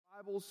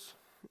Bibles,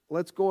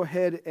 let's go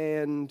ahead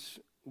and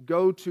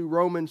go to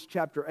Romans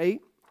chapter 8,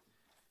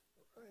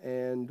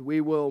 and we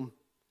will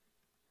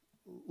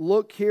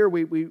look here.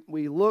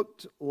 We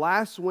looked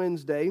last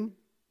Wednesday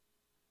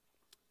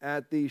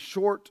at the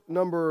short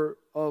number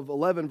of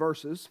 11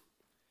 verses,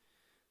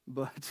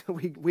 but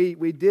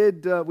we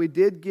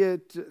did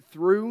get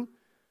through,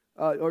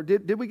 or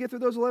did we get through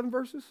those 11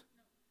 verses?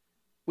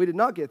 We did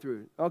not get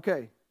through.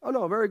 Okay. Oh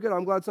no, very good.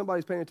 I'm glad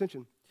somebody's paying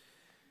attention.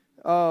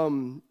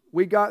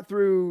 We got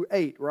through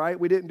 8, right?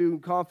 We didn't do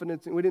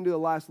confidence. We didn't do the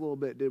last little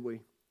bit, did we?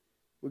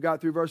 We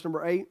got through verse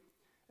number 8.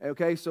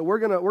 Okay, so we're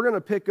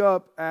gonna pick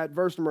up at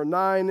verse number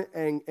 9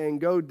 and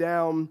go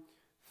down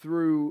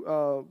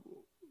through,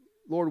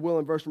 Lord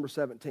willing, verse number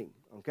 17.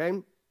 Okay,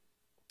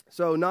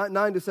 so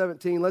 9 to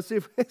 17. Let's see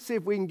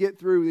if we can get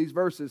through these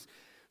verses.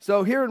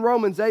 So here in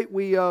Romans 8,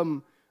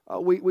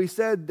 we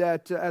said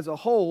that as a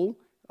whole.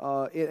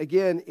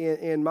 Again,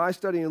 in my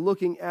study and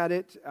looking at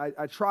it,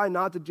 I try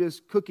not to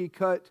just cookie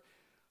cut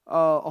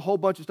a whole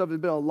bunch of stuff.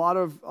 There's been a lot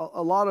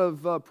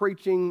of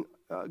preaching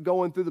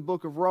going through the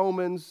book of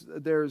Romans.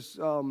 There's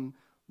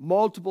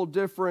multiple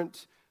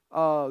different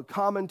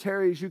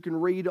commentaries you can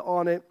read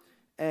on it,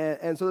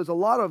 and so there's a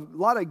lot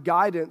of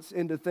guidance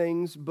into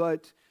things.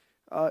 But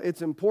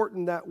it's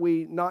important that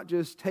we not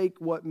just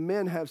take what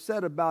men have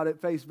said about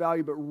it face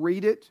value, but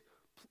read it,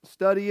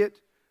 study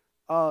it.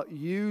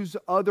 Use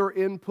other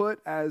input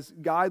as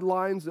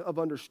guidelines of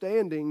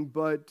understanding,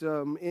 but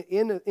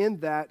in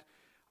that,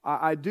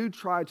 I do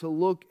try to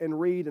look and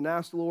read and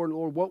ask the Lord,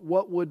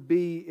 what would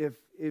be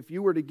if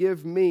you were to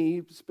give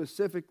me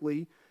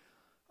specifically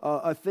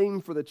a theme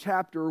for the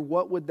chapter,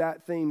 what would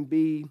that theme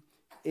be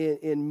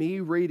in me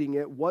reading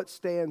it? What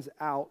stands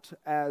out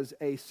as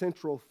a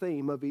central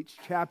theme of each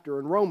chapter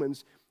in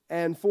Romans?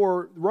 And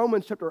for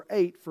Romans chapter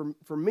 8,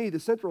 for me, the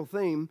central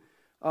theme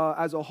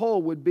as a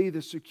whole would be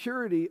the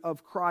security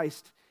of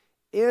Christ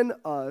in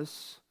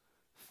us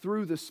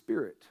through the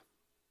Spirit.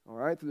 All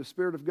right, through the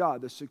Spirit of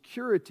God, the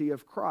security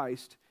of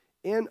Christ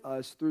in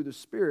us through the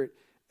Spirit.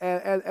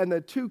 And the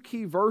two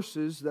key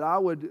verses that I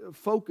would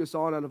focus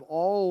on out of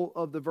all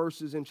of the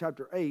verses in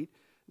chapter 8,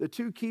 the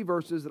two key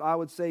verses that I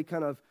would say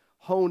kind of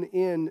hone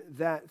in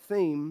that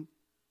theme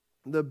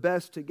the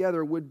best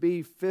together would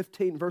be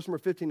verse number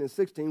 15 and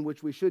 16,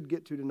 which we should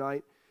get to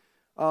tonight.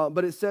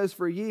 But it says,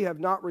 "For ye have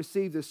not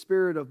received the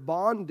spirit of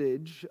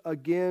bondage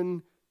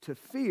again to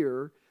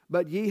fear,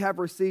 but ye have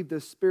received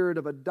the spirit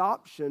of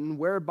adoption,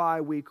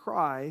 whereby we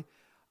cry,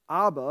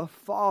 Abba,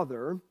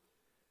 Father."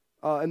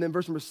 And then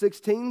verse number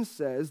 16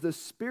 says, "The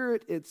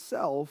Spirit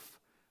itself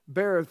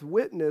beareth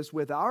witness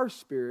with our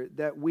spirit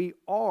that we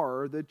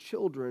are the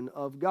children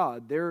of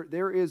God."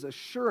 There is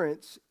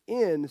assurance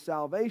in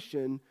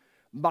salvation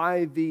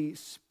by the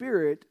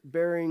Spirit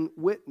bearing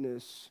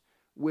witness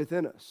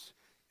within us.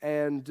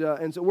 And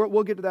so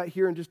we'll get to that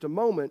here in just a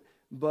moment.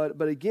 But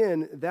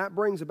again, that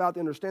brings about to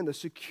understand the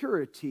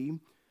security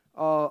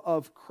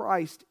of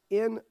Christ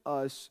in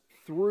us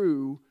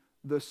through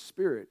the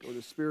Spirit, or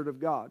the Spirit of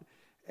God.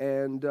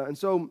 And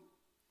so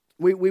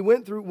we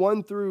went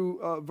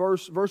through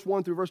verse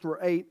 1 through verse number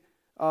 8,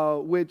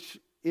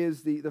 which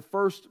is the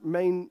first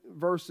main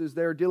verses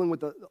there dealing with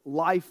the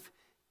life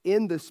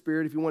in the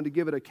Spirit. If you wanted to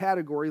give it a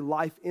category,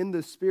 life in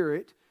the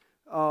Spirit.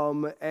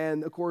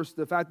 And of course,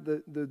 the fact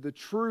that the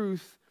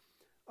truth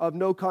of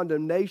no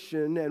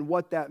condemnation and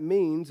what that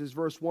means is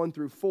verse 1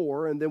 through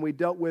 4. And then we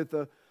dealt with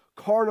a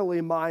carnally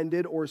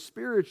minded or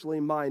spiritually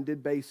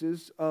minded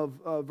basis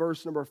of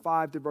verse number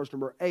 5 to verse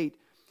number 8.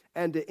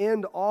 And to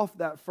end off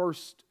that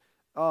first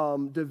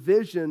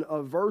division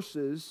of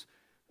verses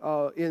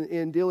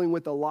in dealing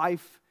with the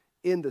life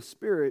in the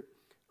Spirit,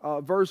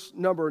 verse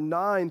number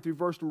 9 through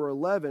verse number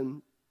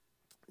 11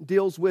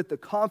 deals with the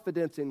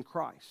confidence in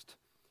Christ.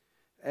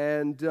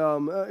 And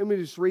let me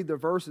just read the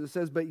verses. It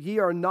says, "But ye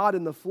are not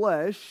in the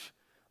flesh,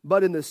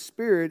 but in the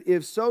Spirit,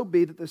 if so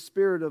be that the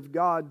Spirit of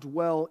God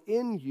dwell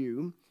in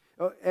you."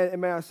 And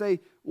may I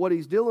say, what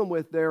he's dealing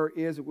with there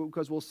is,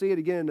 because we'll see it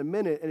again in a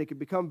minute, and it could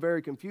become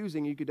very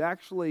confusing. You could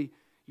actually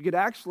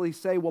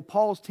say, well,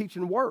 Paul's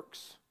teaching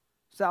works,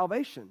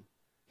 salvation.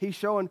 He's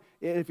showing,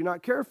 and if you're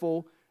not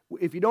careful,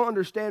 if you don't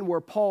understand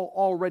where Paul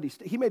already,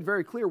 he made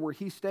very clear where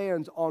he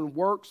stands on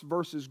works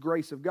versus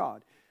grace of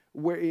God.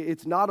 Where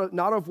it's not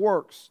of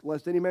works,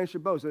 lest any man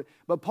should boast.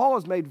 But Paul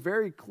has made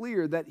very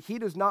clear that he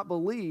does not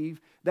believe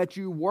that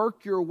you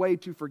work your way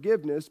to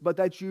forgiveness, but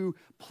that you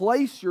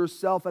place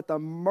yourself at the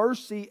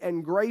mercy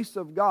and grace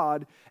of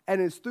God,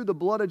 and it's through the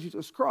blood of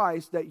Jesus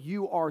Christ that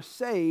you are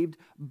saved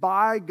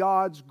by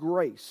God's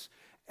grace.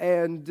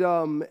 And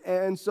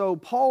so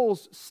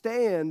Paul's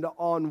stand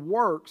on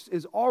works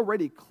is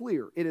already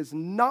clear. It is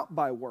not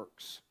by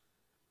works.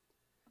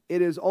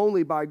 It is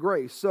only by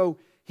grace. So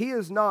he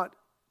is not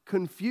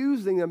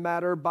confusing the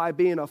matter by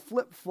being a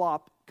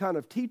flip-flop kind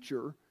of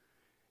teacher.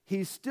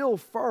 He's still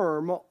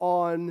firm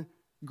on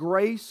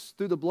grace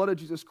through the blood of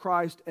Jesus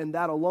Christ and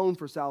that alone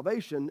for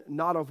salvation,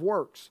 not of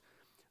works.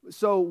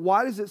 So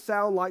why does it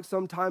sound like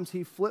sometimes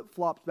he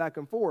flip-flops back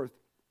and forth?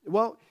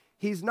 Well,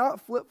 he's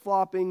not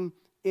flip-flopping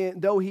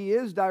though he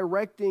is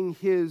directing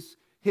his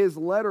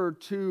letter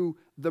to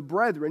the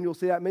brethren, you'll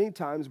see that many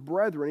times,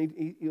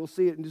 brethren, you'll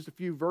see it in just a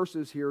few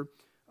verses here,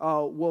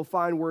 we'll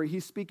find where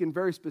he's speaking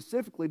very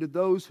specifically to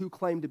those who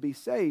claim to be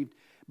saved.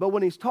 But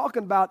when he's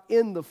talking about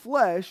in the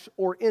flesh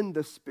or in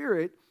the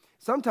spirit,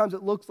 sometimes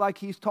it looks like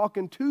he's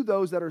talking to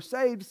those that are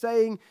saved,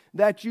 saying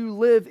that you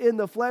live in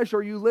the flesh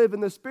or you live in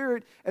the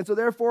spirit, and so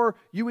therefore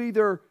you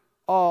either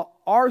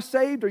are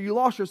saved or you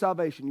lost your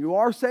salvation. You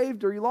are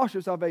saved or you lost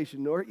your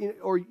salvation. Or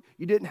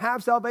you didn't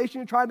have salvation,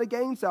 you're trying to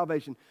gain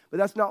salvation. But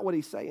that's not what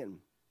he's saying.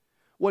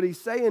 What he's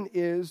saying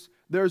is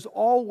there's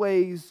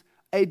always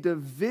a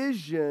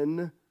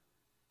division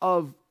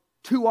of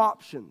two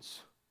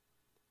options.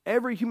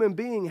 Every human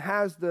being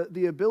has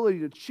the ability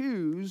to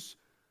choose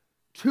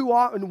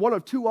one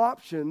of two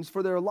options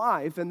for their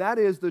life, and that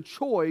is the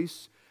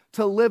choice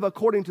to live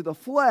according to the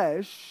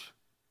flesh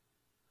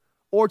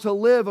or to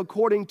live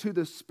according to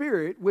the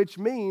Spirit, which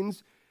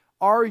means,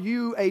 are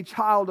you a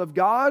child of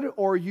God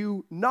or are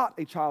you not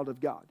a child of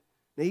God?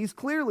 Now, he's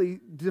clearly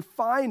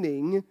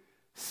defining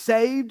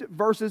saved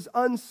versus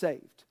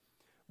unsaved.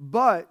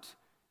 But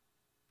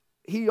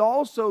he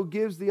also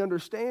gives the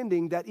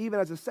understanding that even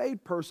as a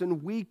saved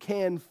person, we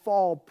can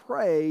fall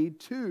prey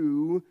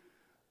to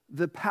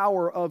the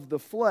power of the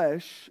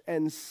flesh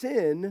and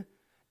sin.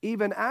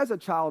 Even as a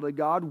child of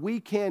God, we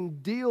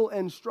can deal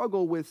and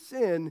struggle with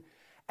sin,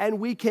 and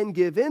we can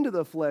give into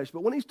the flesh.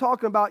 But when he's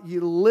talking about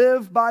you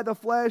live by the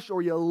flesh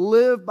or you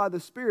live by the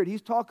Spirit,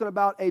 he's talking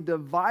about a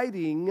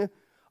dividing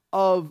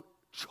of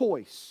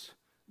choice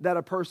that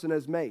a person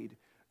has made.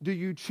 Do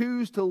you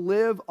choose to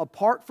live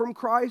apart from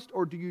Christ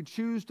or do you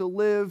choose to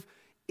live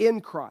in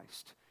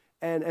Christ?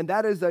 And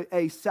that is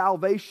a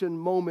salvation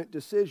moment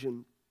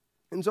decision.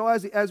 And so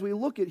as we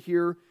look at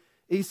here,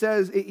 he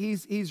says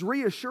he's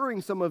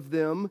reassuring some of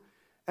them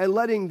and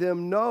letting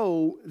them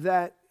know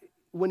that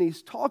when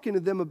he's talking to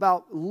them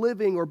about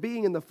living or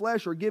being in the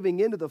flesh or giving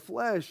into the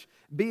flesh,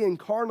 being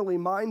carnally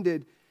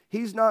minded,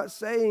 he's not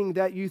saying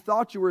that you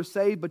thought you were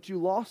saved but you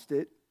lost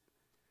it.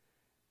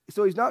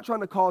 So he's not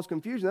trying to cause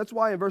confusion. That's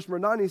why in verse number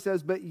 9 he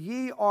says, but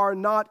ye are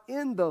not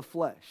in the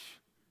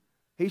flesh.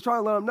 He's trying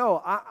to let them know,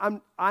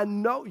 I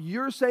know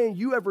you're saying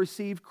you have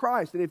received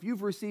Christ. And if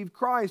you've received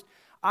Christ,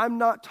 I'm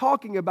not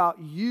talking about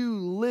you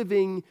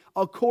living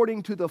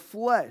according to the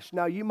flesh.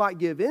 Now, you might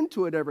give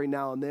into it every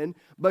now and then,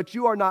 but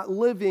you are not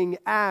living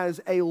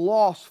as a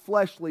lost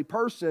fleshly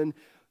person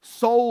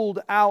sold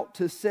out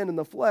to sin in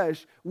the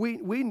flesh. We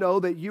know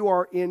that you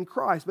are in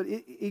Christ. But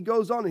he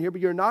goes on in here,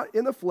 but you're not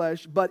in the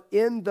flesh, but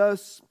in the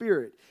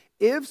Spirit.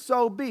 If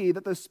so be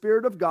that the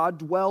Spirit of God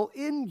dwell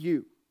in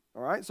you.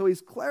 All right, so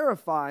he's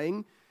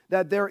clarifying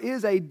that there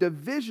is a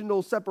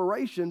divisional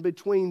separation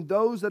between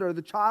those that are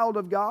the child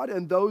of God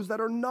and those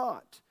that are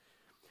not.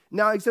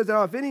 Now he says,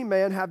 now if any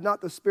man have not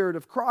the Spirit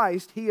of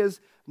Christ, he is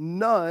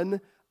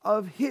none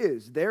of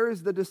his. There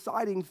is the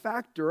deciding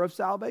factor of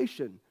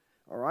salvation.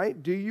 All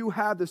right, do you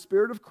have the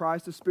Spirit of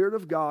Christ, the Spirit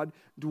of God,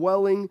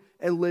 dwelling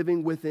and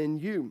living within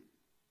you?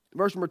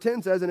 Verse number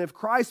 10 says, and if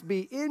Christ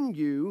be in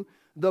you,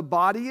 the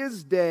body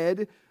is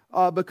dead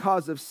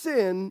because of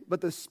sin,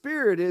 but the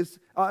Spirit is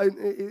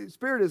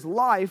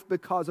life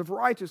because of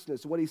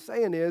righteousness. What he's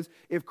saying is,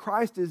 if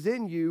Christ is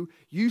in you,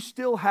 you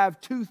still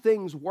have two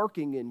things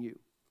working in you.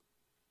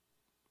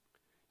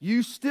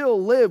 You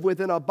still live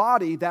within a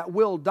body that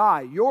will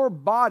die. Your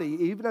body,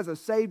 even as a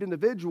saved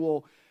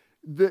individual,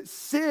 the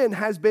sin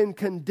has been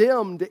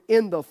condemned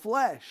in the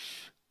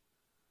flesh.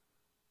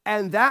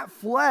 And that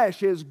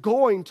flesh is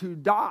going to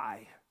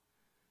die.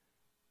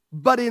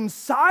 But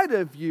inside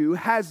of you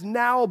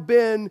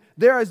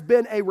there has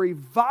been a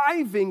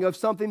reviving of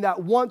something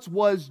that once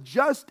was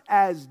just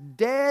as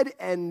dead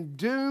and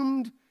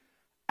doomed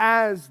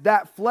as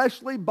that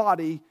fleshly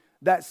body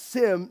that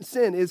sin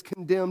is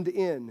condemned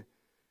in.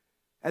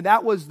 And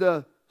that was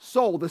the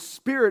soul, the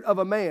spirit of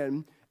a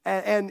man.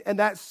 And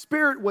that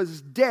spirit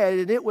was dead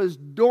and it was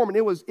dormant.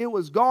 It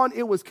was gone.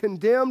 It was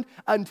condemned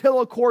until,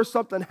 of course,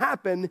 something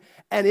happened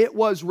and it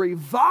was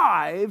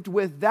revived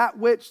with that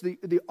which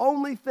the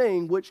only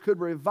thing which could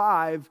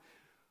revive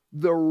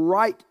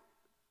the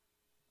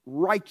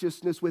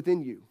righteousness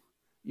within you.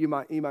 You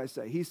might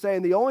say. He's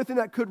saying the only thing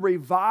that could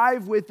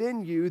revive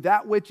within you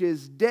that which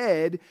is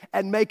dead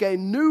and make a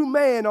new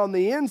man on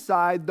the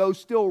inside, though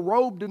still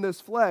robed in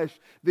this flesh,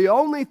 the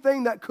only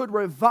thing that could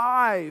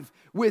revive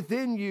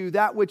within you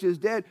that which is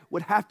dead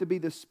would have to be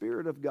the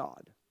Spirit of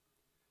God.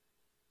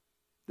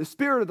 The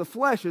spirit of the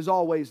flesh is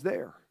always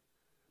there.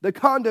 The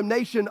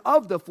condemnation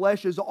of the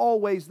flesh is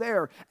always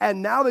there.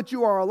 And now that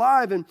you are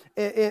alive,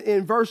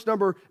 in verse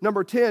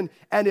number 10,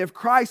 and if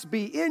Christ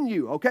be in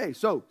you, okay,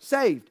 so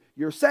saved.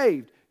 You're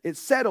saved.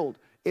 It's settled.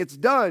 It's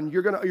done.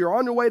 You're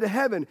on your way to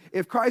heaven.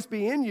 If Christ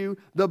be in you,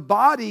 the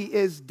body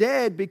is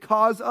dead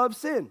because of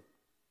sin.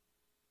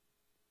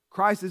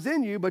 Christ is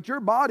in you, but your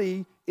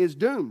body is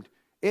doomed.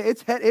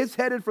 It's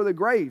headed for the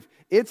grave.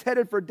 It's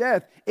headed for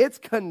death. It's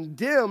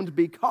condemned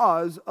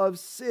because of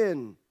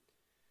sin.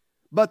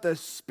 But the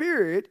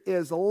Spirit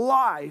is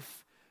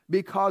life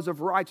because of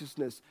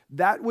righteousness.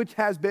 That which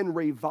has been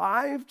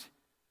revived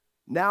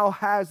now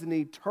has an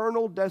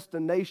eternal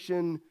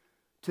destination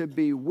to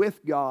be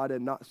with God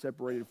and not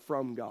separated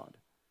from God.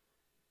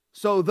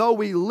 So though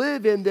we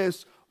live in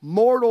this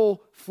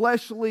mortal,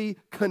 fleshly,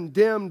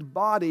 condemned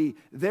body,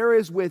 there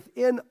is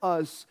within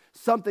us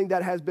something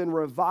that has been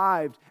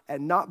revived,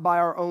 and not by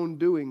our own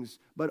doings,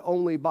 but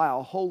only by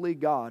a holy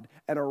God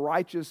and a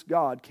righteous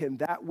God can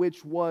that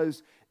which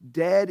was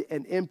dead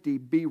and empty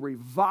be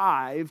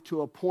revived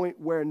to a point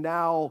where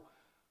now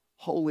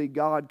holy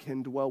God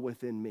can dwell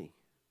within me.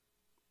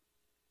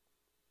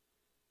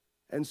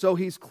 And so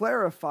he's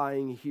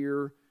clarifying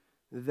here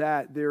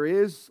that there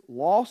is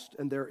lost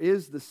and there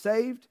is the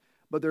saved,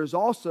 but there's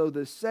also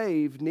the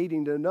saved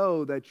needing to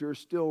know that you're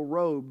still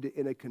robed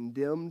in a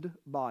condemned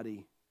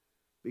body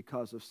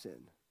because of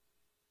sin.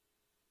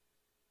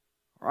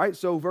 All right,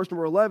 so verse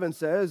number 11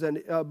 says,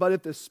 but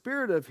if the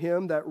spirit of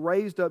him that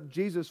raised up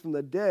Jesus from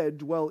the dead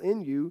dwell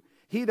in you,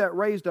 he that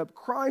raised up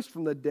Christ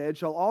from the dead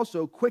shall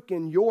also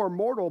quicken your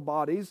mortal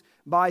bodies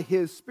by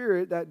his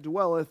spirit that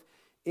dwelleth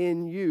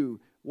in you.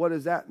 What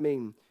does that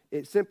mean?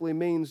 It simply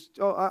means,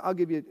 I'll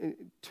give you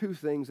two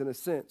things in a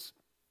sense.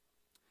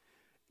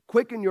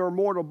 Quicken your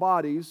mortal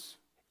bodies.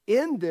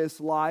 In this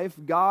life,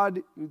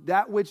 God,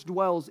 that which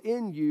dwells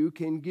in you,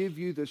 can give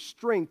you the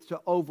strength to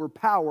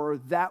overpower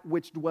that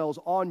which dwells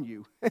on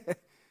you.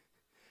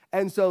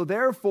 And so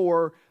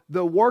therefore,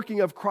 the working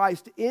of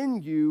Christ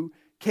in you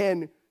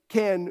can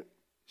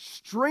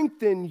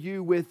strengthen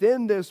you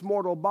within this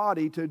mortal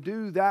body to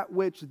do that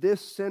which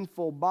this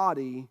sinful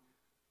body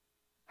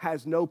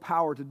has no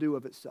power to do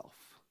of itself.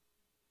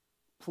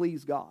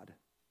 Please God.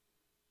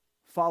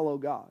 Follow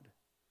God.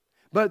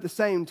 But at the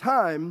same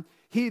time,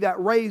 he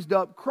that raised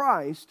up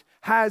Christ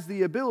has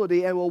the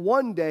ability and will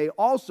one day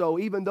also,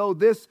 even though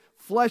this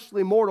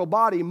fleshly mortal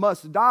body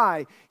must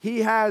die, he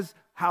has,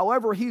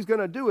 however he's going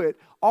to do it,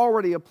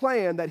 already a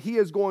plan that he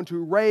is going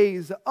to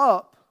raise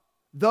up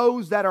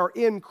those that are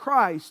in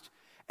Christ,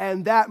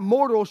 and that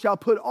mortal shall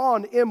put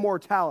on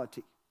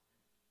immortality.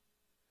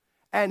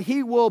 And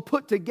he will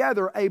put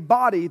together a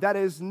body that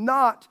is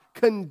not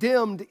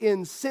condemned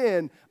in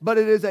sin, but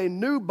it is a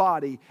new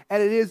body,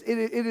 and it is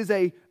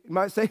a, you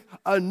might say,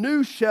 a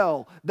new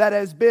shell that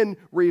has been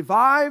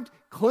revived,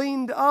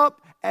 cleaned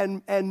up,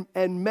 and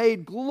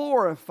made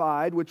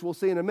glorified, which we'll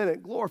see in a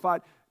minute,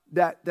 glorified,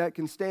 that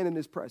can stand in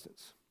his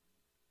presence.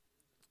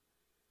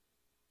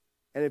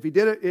 And if he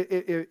did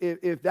it,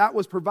 if that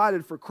was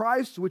provided for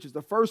Christ, which is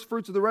the first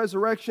fruits of the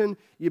resurrection,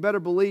 you better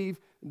believe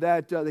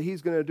that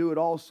he's going to do it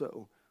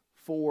also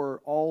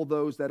for all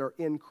those that are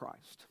in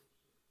Christ.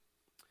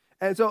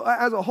 And so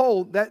as a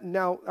whole, that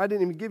now, I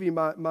didn't even give you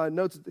my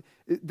notes.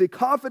 The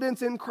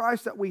confidence in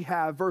Christ that we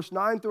have, verse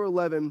 9 through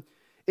 11,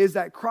 is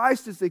that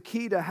Christ is the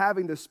key to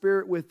having the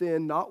Spirit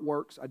within, not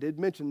works. I did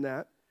mention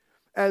that.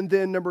 And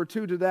then number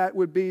 2 to that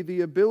would be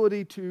the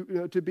ability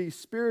to be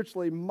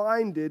spiritually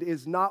minded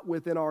is not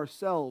within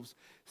ourselves.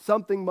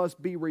 Something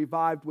must be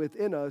revived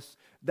within us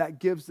that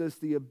gives us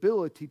the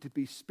ability to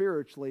be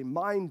spiritually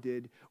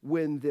minded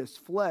when this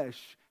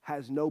flesh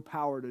has no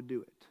power to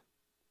do it.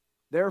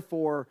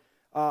 Therefore,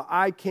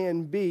 I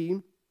can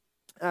be,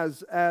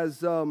 as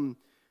verse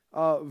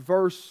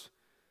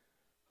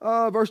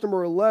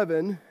number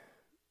 11,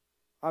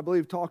 I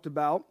believe, talked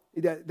about,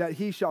 that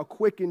he shall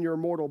quicken your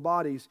mortal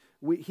bodies.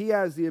 He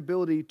has the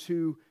ability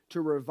to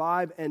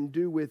revive and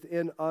do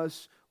within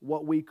us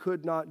what we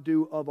could not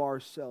do of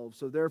ourselves.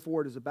 So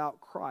therefore, it is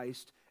about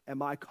Christ, and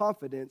my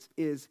confidence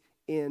is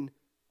in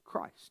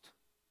Christ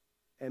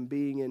and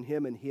being in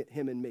him and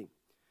him in me.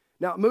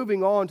 Now,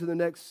 moving on to the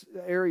next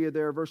area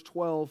there, verse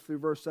 12 through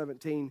verse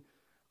 17,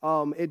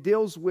 it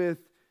deals with,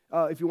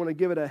 if you want to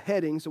give it a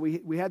heading, so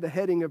we had the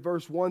heading of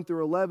verse 1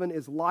 through 11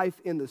 is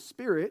life in the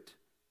Spirit,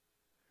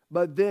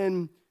 but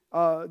then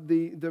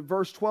the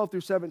verse 12 through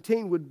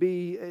 17 would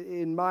be,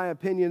 in my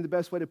opinion, the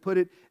best way to put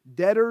it,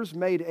 debtors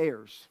made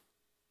heirs.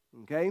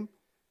 Okay?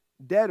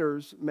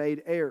 Debtors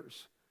made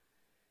heirs.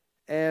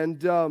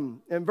 And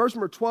verse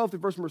number 12 through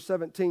verse number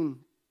 17,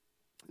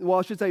 well,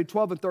 I should say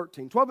 12 and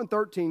 13. 12 and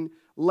 13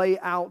 lay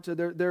out,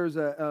 there's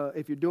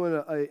if you're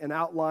doing an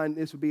outline,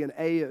 this would be an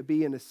A, a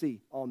B, and a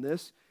C on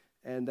this.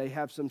 And they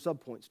have some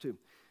subpoints too.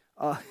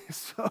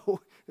 So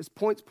it's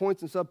points,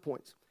 and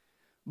subpoints.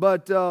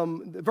 But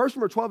verse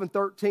number 12 and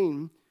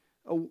 13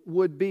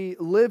 would be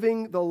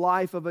living the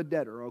life of a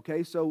debtor,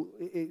 okay? So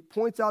it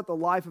points out the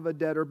life of a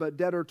debtor, but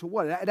debtor to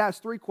what? It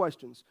asks 3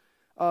 questions.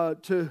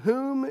 To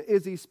whom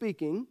is he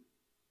speaking?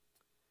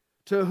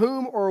 To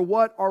whom or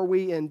what are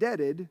we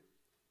indebted?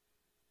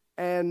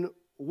 And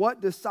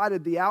what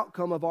decided the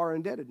outcome of our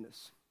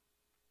indebtedness?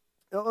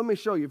 Now, let me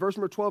show you. Verse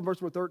number 12,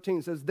 verse number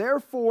 13 says,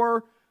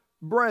 therefore,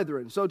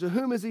 brethren. So to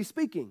whom is he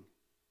speaking?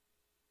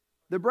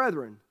 The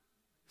brethren.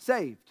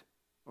 Saved.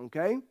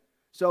 Okay?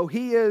 So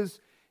he is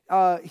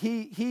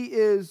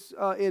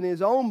in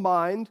his own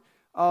mind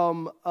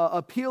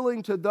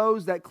appealing to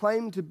those that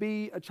claim to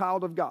be a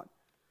child of God.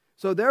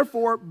 So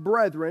therefore,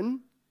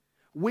 brethren,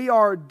 we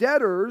are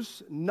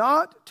debtors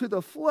not to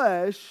the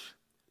flesh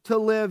to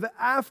live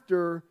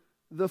after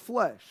the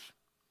flesh.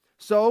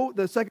 So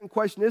the second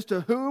question is,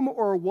 to whom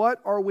or what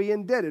are we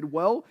indebted?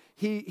 Well,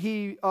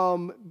 he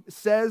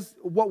says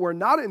what we're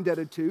not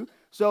indebted to.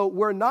 So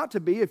we're not to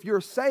be, if you're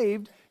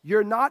saved,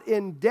 you're not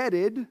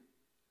indebted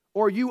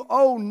or you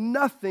owe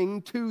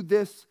nothing to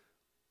this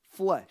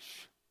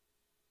flesh.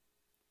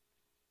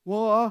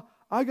 Well,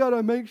 I got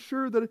to make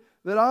sure that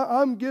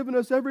I'm giving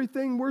us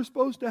everything we're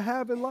supposed to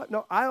have in life.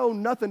 No, I owe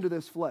nothing to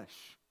this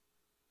flesh.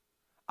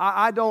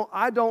 I don't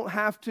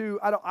have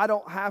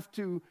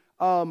to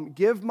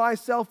give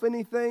myself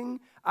anything.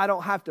 I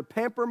don't have to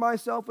pamper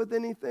myself with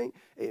anything.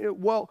 It's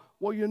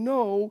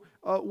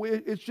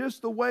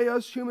just the way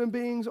us human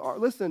beings are.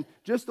 Listen,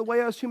 just the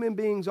way us human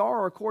beings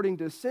are according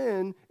to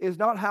sin is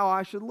not how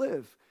I should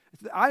live.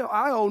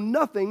 I owe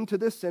nothing to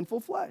this sinful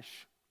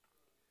flesh.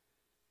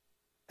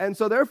 And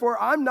so therefore,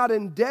 I'm not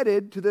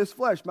indebted to this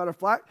flesh. Matter of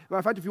fact,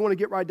 if you want to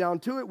get right down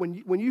to it,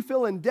 when you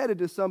feel indebted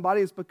to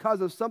somebody, it's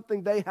because of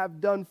something they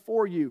have done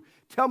for you.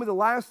 Tell me the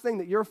last thing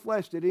that your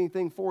flesh did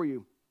anything for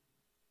you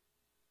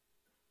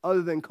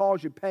other than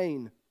cause you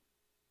pain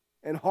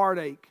and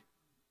heartache.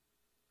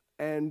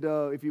 And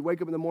if you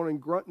wake up in the morning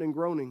grunting and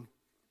groaning.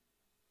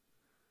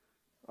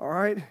 All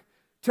right?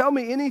 Tell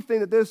me anything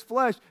that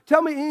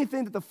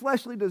the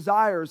fleshly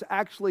desires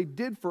actually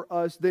did for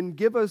us, then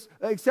give us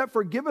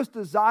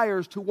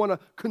desires to want to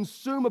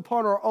consume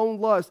upon our own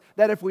lust.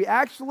 That if we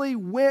actually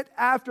went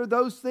after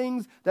those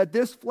things that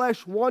this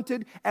flesh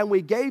wanted and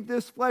we gave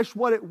this flesh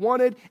what it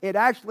wanted, it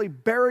actually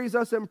buries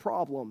us in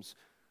problems.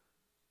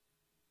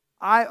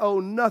 I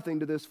owe nothing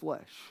to this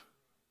flesh.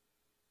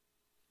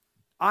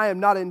 I am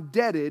not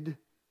indebted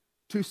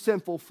to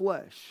sinful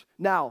flesh.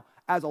 Now,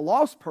 as a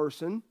lost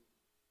person,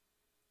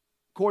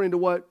 according to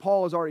what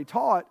Paul has already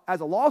taught,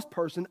 as a lost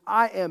person,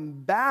 I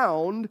am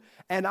bound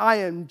and I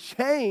am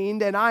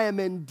chained and I am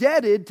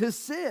indebted to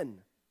sin.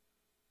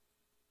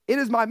 It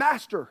is my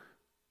master.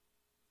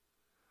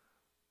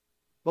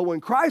 But when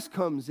Christ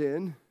comes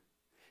in,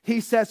 He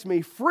sets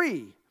me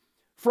free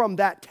from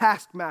that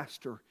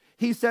taskmaster.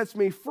 He sets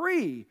me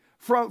free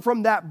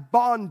from that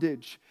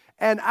bondage.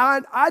 And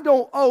I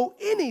don't owe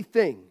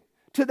anything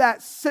to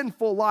that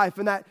sinful life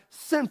and that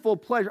sinful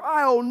pleasure.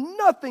 I owe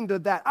nothing to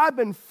that. I've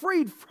been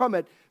freed from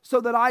it so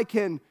that I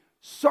can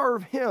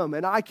serve Him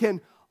and I can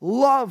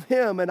love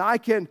Him and I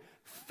can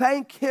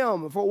thank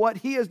Him for what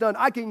He has done.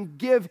 I can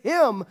give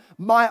Him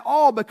my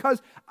all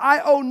because I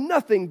owe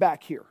nothing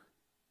back here.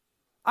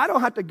 I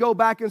don't have to go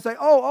back and say,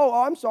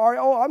 I'm sorry.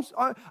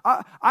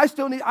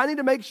 I need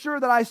to make sure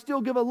that I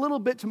still give a little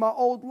bit to my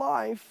old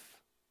life.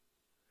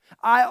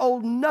 I owe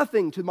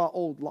nothing to my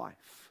old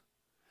life.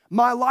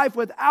 My life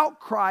without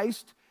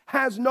Christ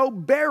has no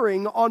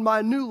bearing on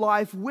my new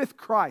life with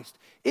Christ.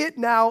 It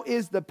now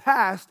is the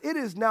past. It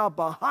is now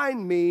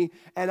behind me,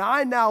 and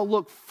I now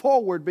look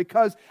forward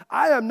because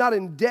I am not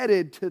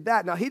indebted to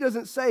that. Now, he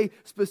doesn't say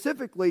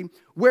specifically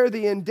where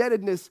the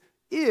indebtedness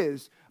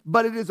is,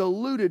 but it is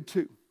alluded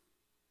to.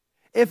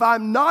 If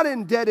I'm not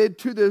indebted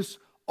to this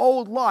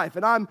old life,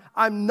 and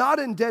I'm not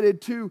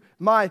indebted to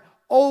my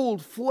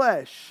old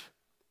flesh,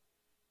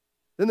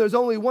 then there's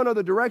only one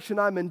other direction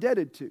I'm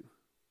indebted to.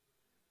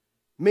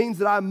 Means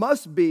that I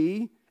must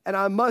be and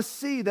I must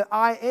see that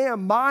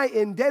my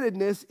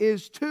indebtedness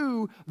is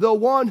to the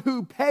one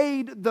who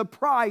paid the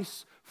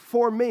price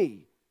for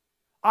me.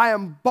 I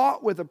am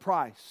bought with a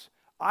price.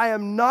 I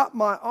am not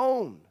my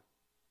own.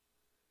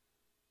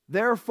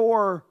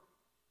 Therefore,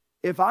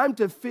 if I'm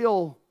to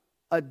feel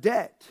a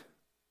debt,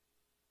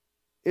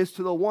 it's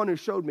to the one who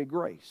showed me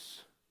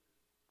grace.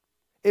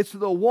 It's to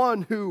the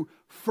one who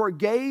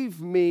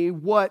forgave me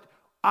what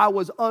I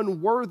was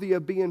unworthy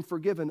of being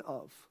forgiven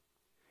of.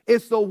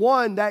 It's the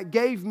one that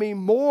gave me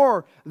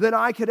more than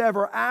I could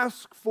ever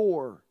ask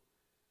for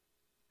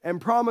and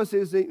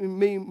promises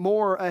me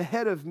more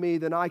ahead of me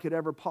than I could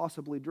ever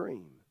possibly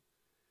dream.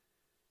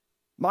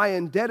 My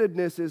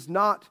indebtedness is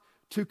not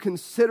to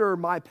consider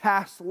my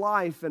past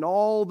life and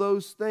all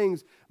those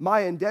things.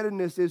 My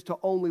indebtedness is to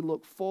only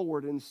look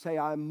forward and say,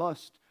 I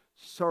must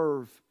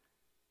serve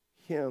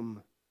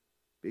Him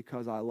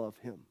because I love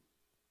Him.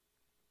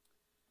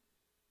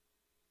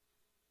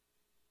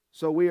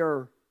 So we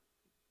are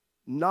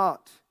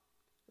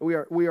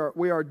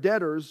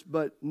debtors,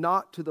 but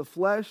not to the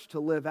flesh, to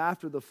live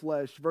after the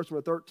flesh. Verse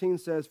number 13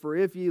 says, for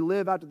if ye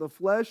live after the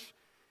flesh,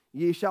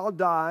 ye shall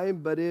die,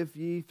 but if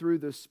ye through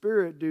the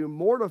Spirit do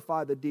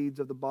mortify the deeds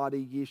of the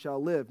body, ye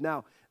shall live.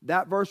 Now,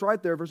 that verse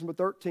right there, verse number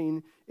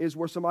 13, is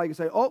where somebody can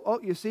say,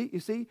 you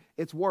see,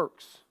 it's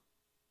works.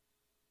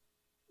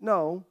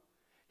 No,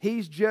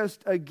 he's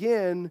just,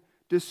 again,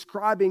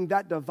 describing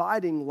that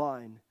dividing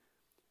line.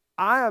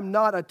 I am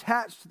not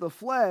attached to the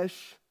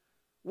flesh.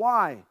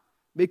 Why?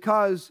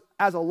 Because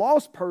as a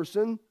lost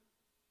person,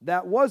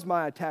 that was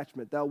my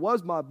attachment. That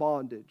was my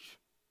bondage.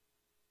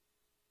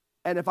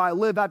 And if I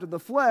live after the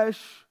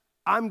flesh,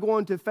 I'm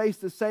going to face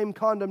the same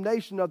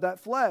condemnation of that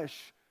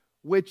flesh,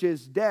 which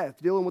is death,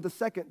 dealing with the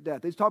second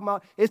death. It's talking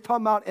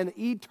about an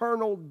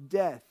eternal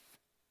death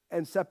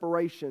and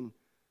separation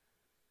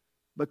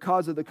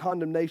because of the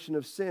condemnation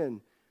of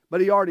sin.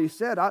 But he already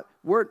said,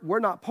 we're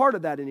not part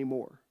of that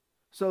anymore.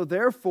 So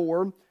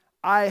therefore,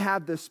 I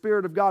have the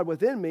Spirit of God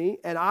within me,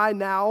 and I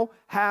now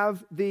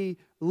have the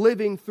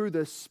living through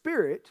the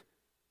Spirit,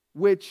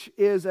 which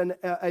is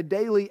a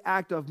daily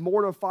act of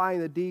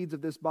mortifying the deeds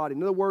of this body.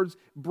 In other words,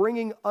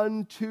 bringing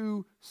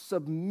unto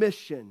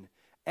submission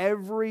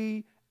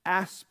every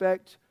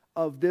aspect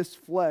of this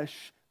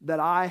flesh that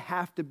I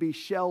have to be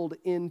shelled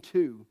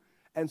into.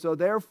 And so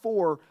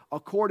therefore,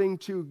 according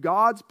to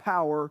God's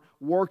power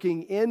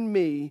working in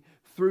me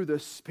through the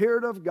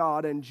Spirit of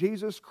God and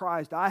Jesus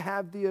Christ, I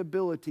have the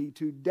ability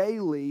to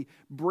daily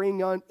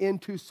bring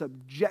into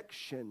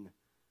subjection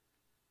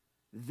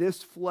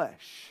this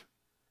flesh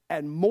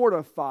and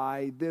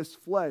mortify this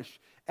flesh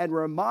and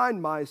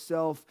remind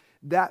myself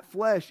that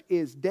flesh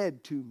is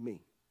dead to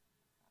me.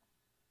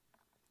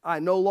 I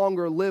no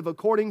longer live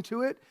according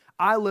to it.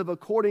 I live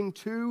according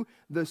to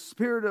the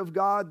Spirit of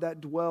God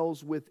that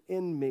dwells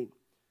within me.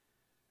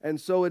 And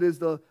so it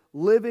is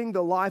living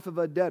the life of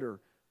a debtor.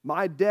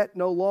 My debt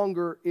no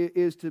longer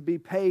is to be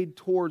paid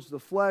towards the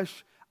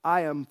flesh.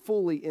 I am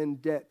fully in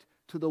debt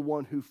to the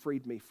one who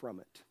freed me from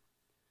it.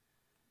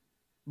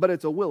 But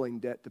it's a willing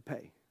debt to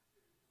pay.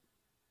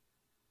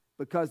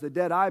 Because the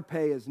debt I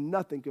pay is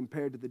nothing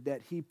compared to the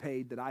debt he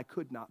paid that I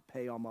could not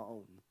pay on my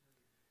own.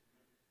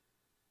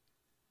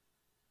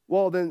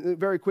 Well, then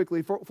very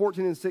quickly,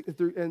 14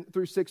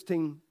 through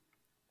 16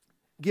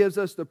 gives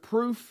us the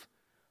proof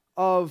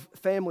of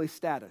family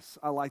status.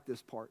 I like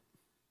this part.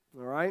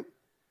 All right?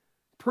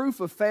 Proof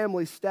of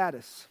family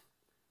status.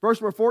 Verse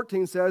number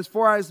 14 says,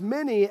 "For as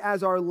many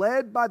as are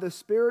led by the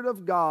Spirit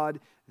of God,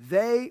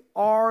 they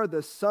are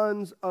the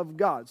sons of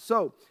God."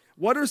 So,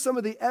 what are some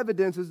of the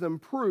evidences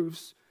and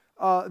proofs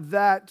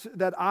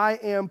that I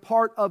am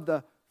part of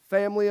the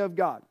family of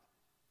God?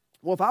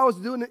 Well, if I was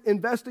doing an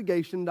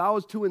investigation and I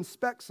was to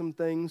inspect some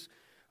things,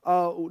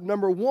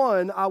 number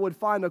one, I would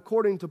find,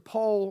 according to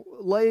Paul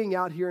laying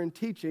out here and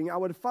teaching, I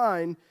would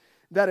find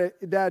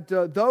that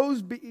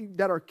those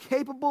that are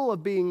capable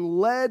of being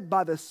led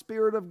by the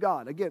Spirit of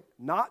God, again,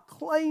 not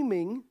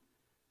claiming,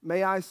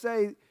 may I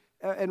say,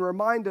 and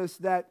remind us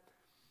that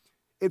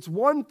it's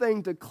one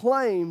thing to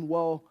claim,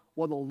 well,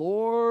 the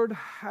Lord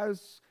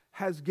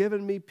has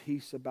given me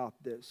peace about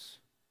this.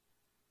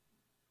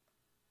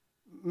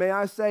 May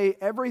I say,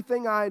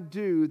 everything I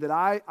do that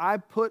I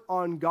put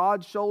on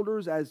God's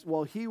shoulders as,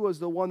 well, He was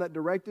the one that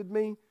directed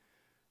me,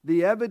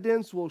 the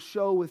evidence will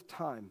show with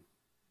time.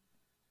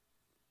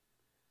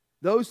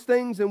 Those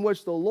things in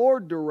which the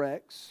Lord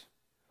directs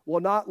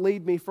will not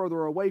lead me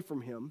further away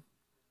from Him.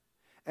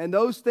 And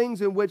those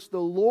things in which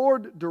the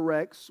Lord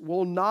directs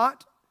will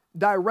not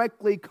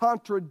directly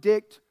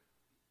contradict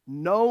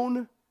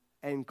known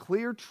and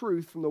clear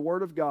truth from the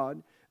Word of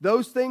God.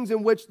 Those things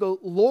in which the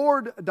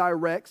Lord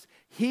directs,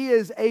 He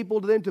is able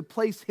then to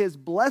place His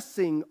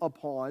blessing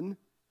upon.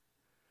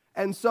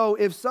 And so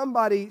if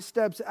somebody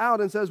steps out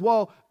and says,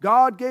 well,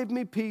 God gave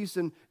me peace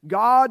and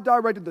God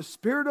directed, the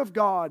Spirit of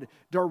God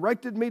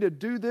directed me to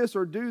do this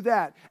or do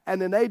that,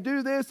 and then they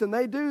do this and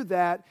they do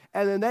that,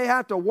 and then they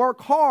have to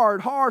work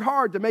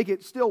hard to make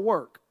it still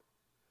work.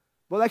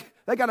 Well,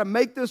 they got to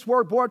make this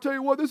work. Boy, I tell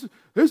you what,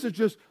 this is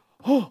just,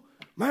 oh,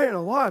 man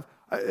alive.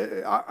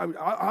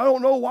 I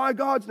don't know why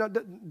God's not.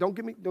 Don't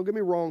get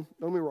me wrong.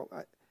 Don't get me wrong.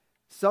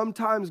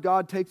 Sometimes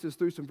God takes us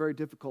through some very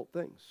difficult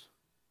things.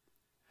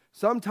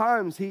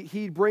 Sometimes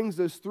He brings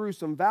us through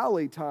some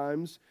valley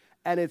times,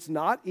 and it's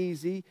not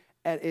easy,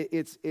 and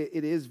it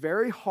is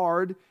very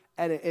hard,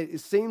 and it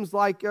seems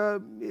like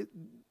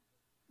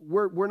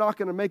we're not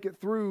going to make it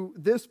through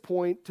this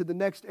point to the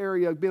next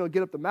area of being able to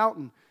get up the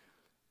mountain.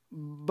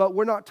 But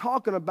we're not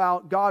talking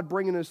about God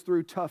bringing us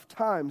through tough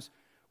times.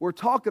 We're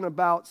talking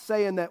about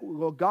saying that,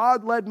 well,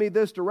 God led me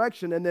this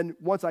direction, and then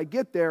once I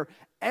get there,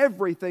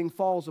 everything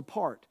falls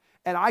apart.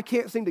 And I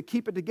can't seem to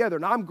keep it together.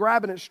 And I'm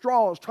grabbing at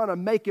straws trying to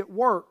make it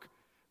work.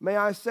 May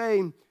I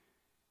say,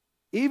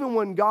 even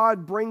when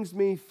God brings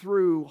me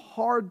through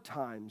hard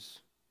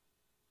times,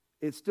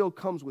 it still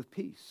comes with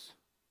peace.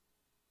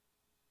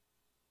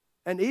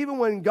 And even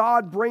when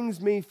God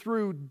brings me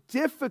through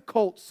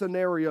difficult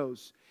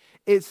scenarios,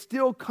 it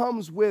still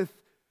comes with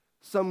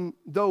some,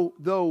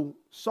 though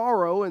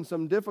sorrow and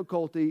some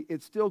difficulty,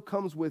 it still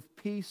comes with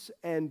peace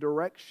and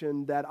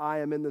direction that I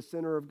am in the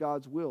center of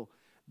God's will.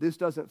 This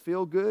doesn't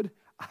feel good.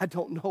 I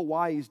don't know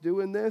why He's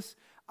doing this.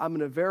 I'm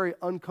in a very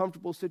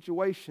uncomfortable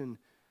situation.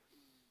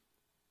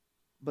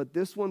 But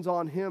this one's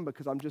on Him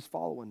because I'm just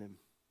following Him.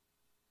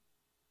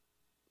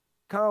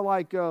 Kind of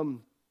like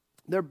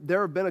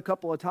there have been a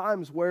couple of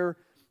times where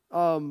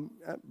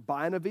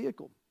buying a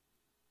vehicle.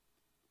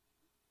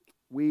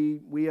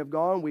 We have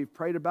gone, we've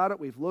prayed about it,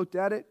 we've looked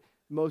at it.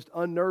 The most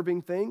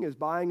unnerving thing is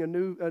buying a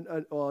new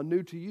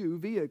to you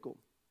vehicle.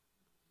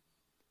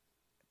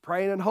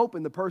 Praying and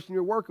hoping the person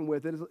you're working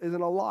with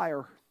isn't a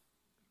liar.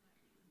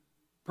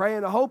 Praying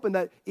and hoping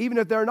that even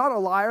if they're not a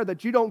liar,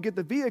 that you don't get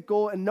the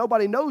vehicle and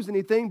nobody knows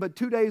anything, but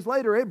 2 days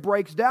later it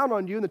breaks down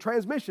on you and the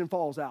transmission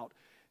falls out.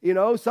 You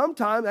know,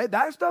 sometimes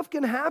that stuff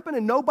can happen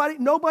and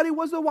nobody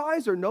was the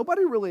wiser.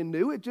 Nobody really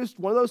knew. It's just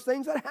one of those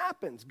things that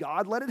happens.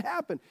 God let it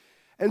happen.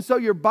 And so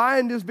you're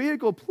buying this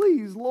vehicle.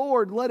 Please,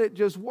 Lord, let it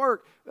just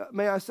work.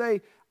 May I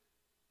say,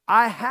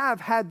 I have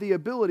had the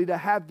ability to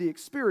have the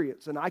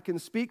experience, and I can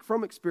speak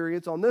from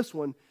experience on this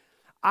one.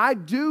 I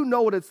do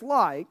know what it's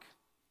like.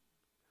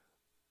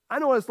 I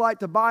know what it's like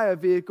to buy a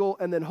vehicle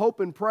and then hope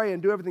and pray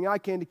and do everything I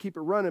can to keep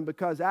it running,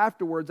 because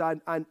afterwards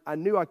I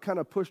knew I kind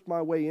of pushed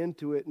my way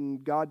into it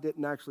and God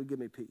didn't actually give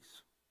me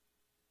peace.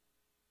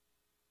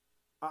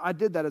 I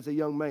did that as a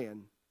young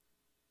man.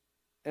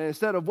 And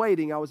instead of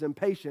waiting, I was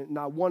impatient and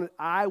I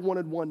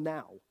wanted one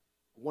now.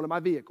 I wanted my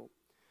vehicle.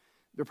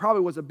 There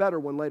probably was a better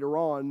one later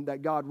on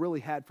that God really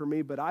had for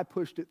me, but I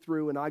pushed it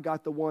through and I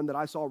got the one that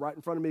I saw right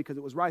in front of me because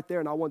it was right there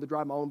and I wanted to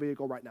drive my own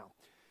vehicle right now.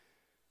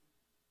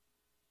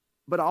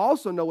 But I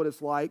also know what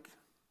it's like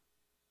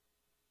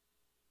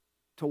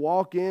to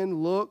walk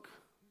in, look,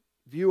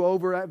 view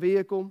over that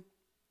vehicle,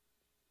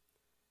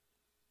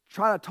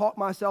 try to talk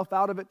myself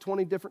out of it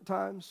 20 different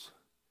times,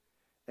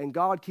 and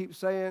God keeps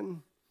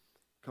saying,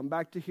 come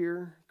back to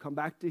here, come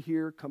back to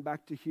here, come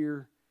back to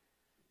here.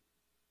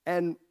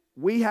 And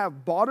we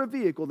have bought a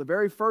vehicle, the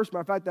very first,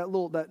 matter of fact,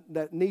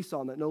 that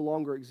Nissan that no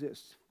longer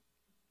exists.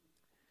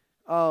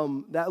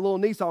 That little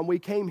Nissan we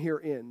came here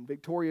in.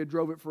 Victoria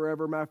drove it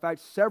forever. Matter of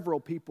fact, several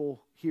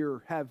people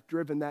here have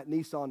driven that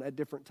Nissan at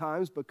different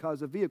times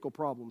because of vehicle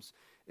problems.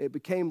 It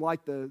became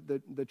like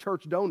the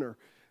church donor.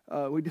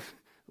 We just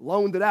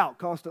loaned it out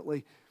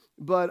constantly.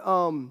 But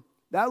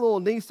that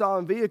little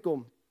Nissan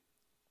vehicle,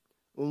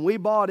 when we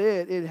bought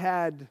it, it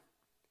had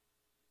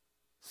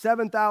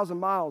 7,000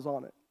 miles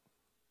on it.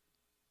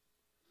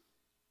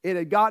 It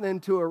had gotten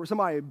into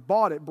somebody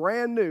bought it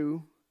brand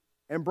new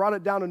and brought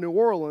it down to New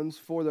Orleans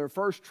for their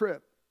first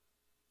trip.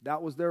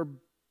 That was their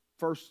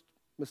first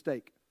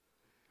mistake.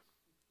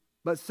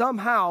 But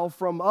somehow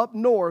from up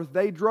north,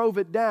 they drove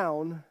it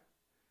down,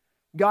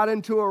 got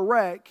into a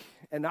wreck,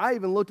 and I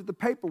even looked at the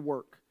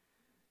paperwork.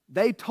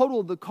 They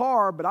totaled the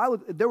car,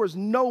 but there was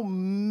no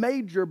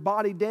major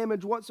body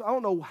damage whatsoever. I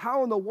don't know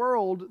how in the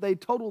world they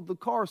totaled the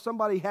car.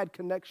 Somebody had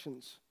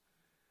connections.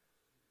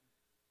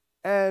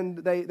 And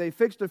they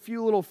fixed a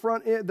few little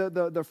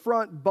the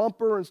front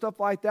bumper and stuff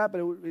like that, but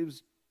it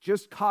was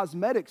just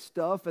cosmetic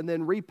stuff, and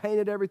then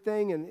repainted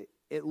everything, and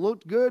it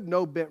looked good.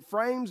 No bent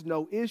frames,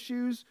 no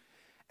issues.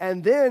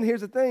 And then here's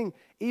the thing,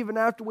 even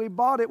after we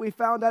bought it, we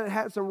found out it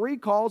had some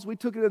recalls. We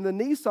took it in the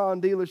Nissan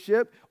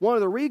dealership. One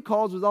of the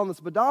recalls was on the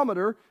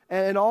speedometer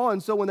and all,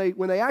 and so when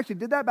they actually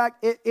did that back,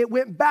 it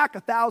went back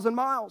 1,000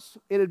 miles.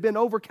 It had been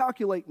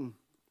over-calculating.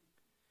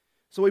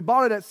 So we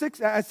bought it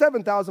at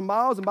 7,000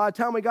 miles, and by the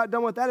time we got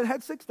done with that, it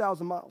had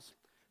 6,000 miles.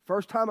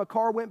 First time a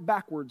car went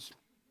backwards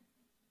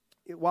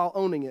while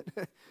owning it.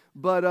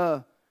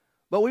 But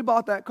we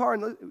bought that car,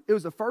 and it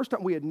was the first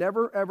time. We had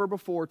never, ever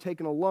before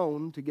taken a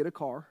loan to get a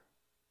car.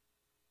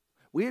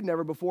 We had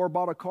never before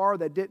bought a car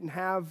that didn't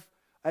have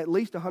at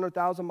least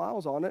 100,000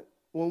 miles on it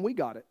when we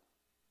got it.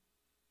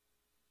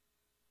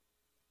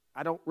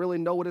 I don't really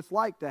know what it's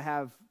like to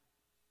have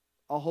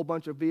a whole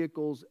bunch of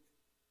vehicles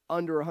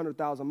under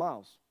 100,000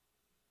 miles.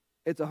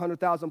 It's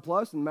 100,000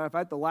 plus. And matter of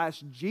fact, the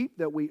last Jeep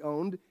that we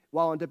owned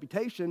while on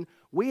deputation,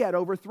 we had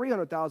over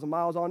 300,000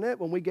 miles on it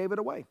when we gave it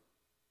away.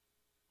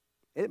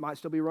 It might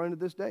still be running to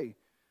this day.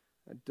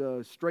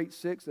 At straight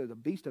six, there's a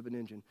beast of an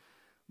engine.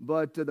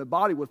 But the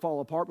body would fall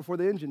apart before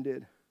the engine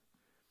did.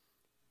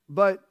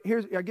 But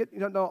I get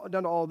done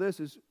to all this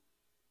is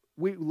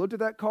we looked at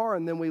that car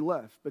and then we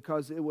left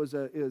because it was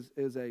a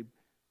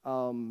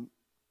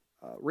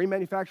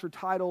remanufactured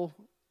title.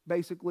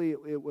 Basically,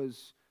 it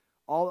was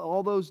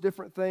all those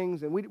different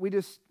things, and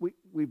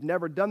we've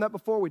never done that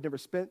before. We've never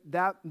spent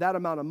that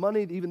amount of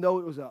money, even though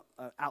it was an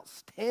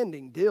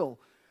outstanding deal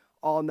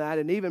on that.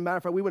 And even, matter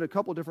of fact, we went a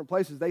couple different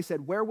places. They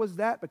said, where was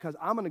that? Because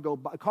I'm going to go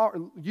buy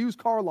used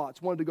car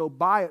lots, wanted to go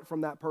buy it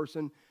from that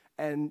person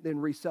and then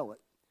resell it.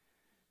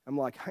 I'm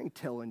like, I ain't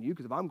telling you,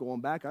 because if I'm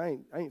going back, I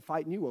ain't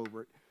fighting you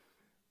over it.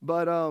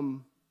 But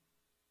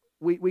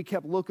we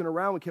kept looking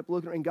around,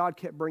 and God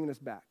kept bringing us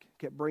back.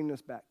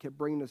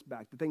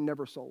 The thing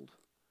never sold.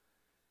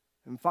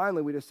 And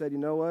finally, we just said, you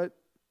know what?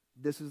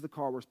 This is the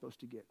car we're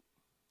supposed to get.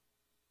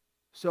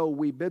 So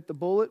we bit the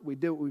bullet. We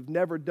did what we've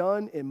never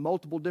done in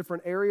multiple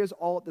different areas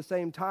all at the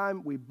same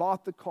time. We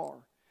bought the car.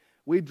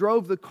 We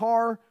drove the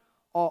car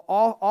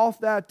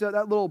off that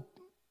little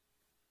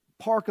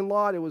parking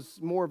lot. It was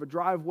more of a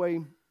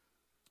driveway.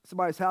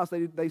 Somebody's house.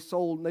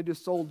 They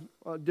just sold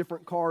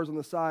different cars on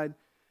the side.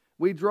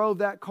 We drove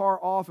that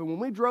car off, and when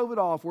we drove it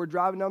off, we're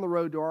driving down the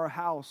road to our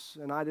house,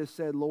 and I just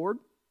said, Lord,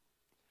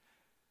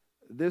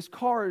 this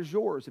car is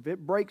yours. If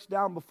it breaks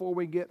down before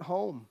we get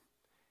home,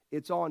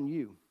 it's on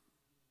you.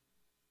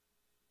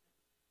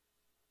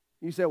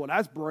 You say, well,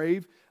 that's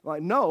brave. I'm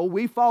like, no,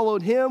 we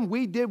followed him.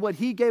 We did what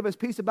he gave us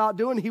peace about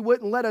doing. He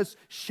wouldn't let us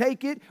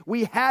shake it.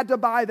 We had to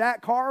buy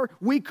that car.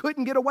 We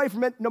couldn't get away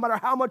from it no matter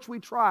how much we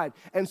tried.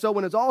 And so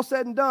when it's all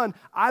said and done,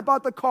 I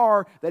bought the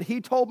car that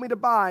he told me to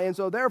buy. And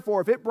so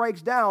therefore, if it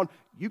breaks down,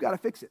 you got to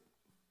fix it.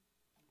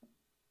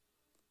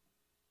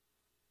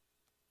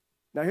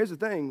 Now, here's the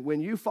thing.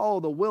 When you follow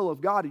the will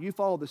of God and you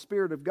follow the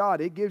Spirit of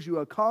God, it gives you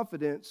a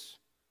confidence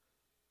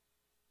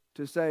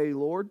to say,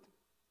 Lord,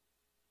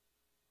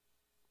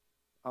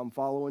 I'm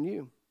following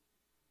you.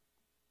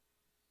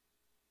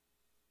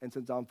 And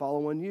since I'm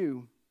following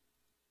you,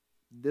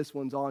 this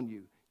one's on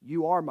you.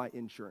 You are my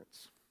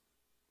insurance.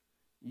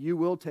 You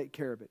will take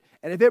care of it.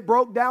 And if it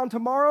broke down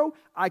tomorrow,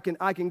 I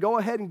can go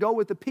ahead and go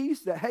with the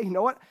peace that, hey, you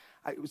know what?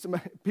 Some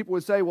people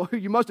would say, well,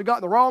 you must have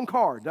gotten the wrong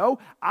car. No,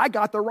 I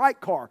got the right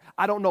car.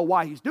 I don't know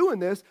why he's doing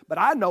this, but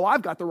I know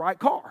I've got the right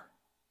car.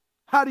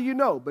 How do you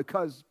know?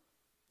 Because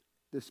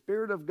the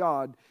Spirit of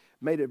God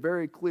made it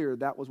very clear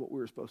that was what we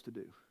were supposed to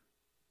do.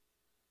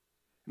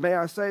 May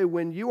I say,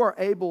 when you are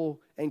able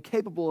and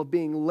capable of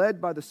being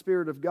led by the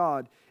Spirit of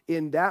God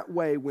in that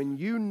way, when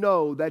you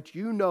know that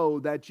you know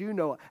that you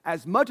know,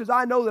 as much as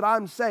I know that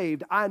I'm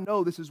saved, I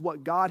know this is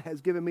what God has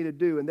given me to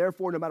do. And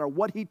therefore, no matter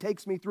what He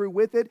takes me through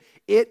with it,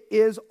 it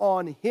is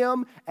on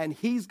Him and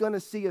He's going to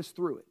see us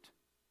through it.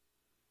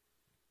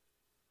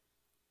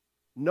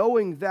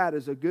 Knowing that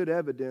is a good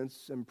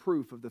evidence and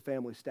proof of the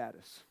family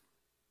status.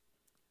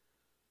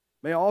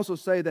 May I also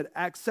say that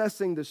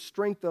accessing the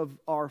strength of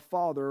our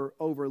Father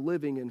over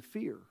living in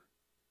fear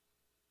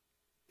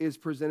is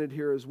presented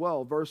here as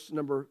well. Verse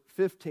number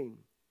 15.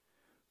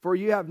 For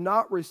you have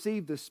not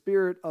received the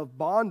spirit of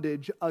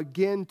bondage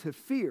again to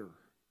fear.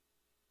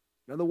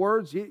 In other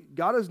words,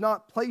 God has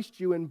not placed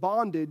you in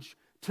bondage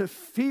to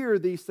fear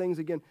these things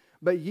again,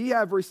 but ye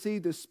have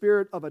received the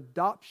spirit of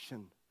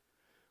adoption,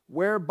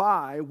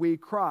 whereby we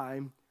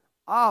cry,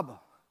 Abba,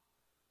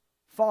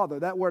 Father.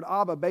 That word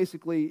Abba,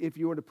 basically, if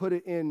you were to put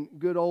it in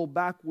good old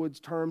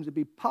backwoods terms, it'd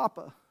be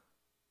Papa,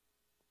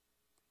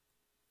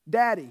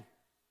 Daddy.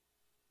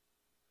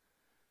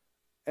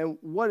 And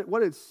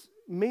what it's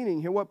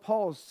meaning here, what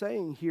Paul is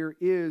saying here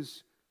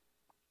is,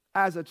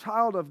 as a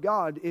child of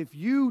God, if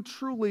you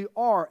truly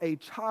are a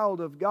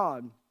child of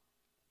God,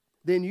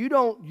 then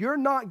you're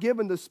not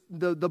given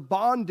the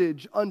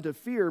bondage unto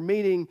fear,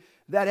 meaning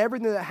that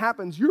everything that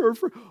happens, you're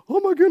afraid.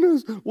 Oh my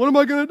goodness, what am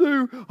I going to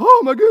do?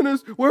 Oh my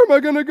goodness, where am I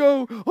going to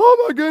go?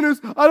 Oh my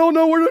goodness, I don't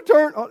know where to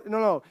turn. Oh,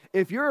 no.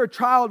 If you're a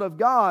child of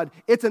God,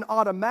 it's an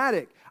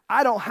automatic.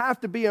 I don't have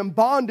to be in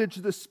bondage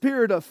to the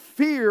spirit of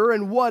fear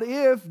and what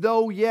if,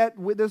 though yet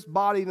with this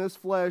body and this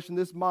flesh and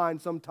this mind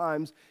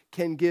sometimes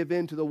can give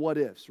in to the what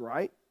ifs,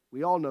 right?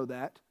 We all know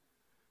that.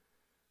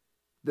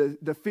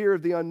 The fear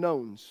of the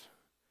unknowns.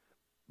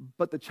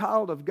 But the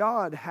child of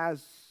God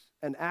has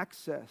an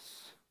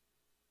access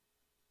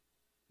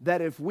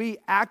that if we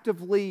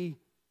actively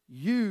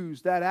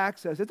use that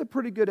access, it's a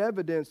pretty good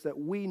evidence that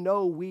we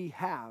know we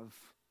have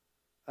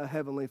a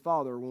heavenly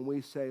Father when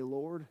we say,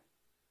 Lord,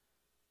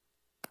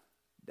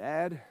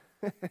 Dad,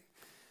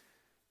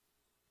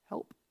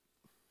 help.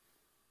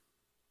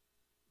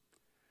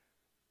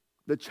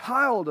 The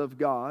child of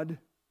God,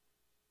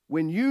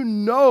 when you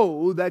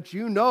know that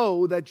you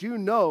know that you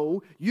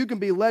know, you can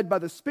be led by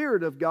the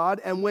Spirit of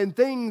God. And when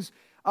things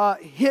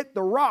hit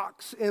the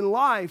rocks in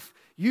life,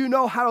 you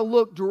know how to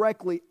look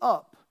directly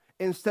up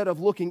instead of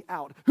looking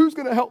out. Who's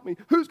going to help me?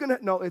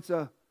 No, it's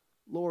a,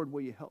 Lord,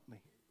 will you help me?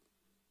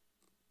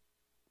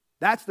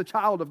 That's the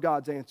child of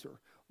God's answer.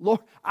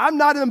 Lord, I'm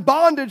not in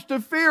bondage to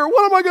fear.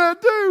 What am I going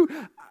to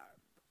do?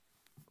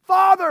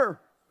 Father,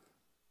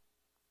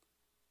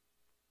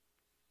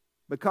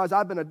 because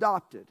I've been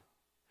adopted.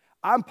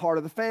 I'm part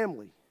of the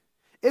family.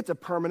 It's a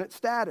permanent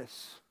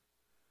status.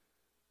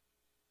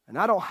 And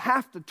I don't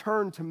have to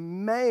turn to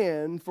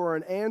man for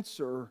an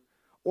answer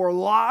or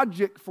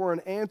logic for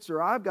an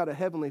answer. I've got a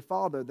heavenly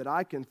Father that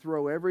I can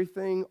throw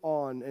everything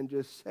on and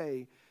just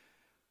say,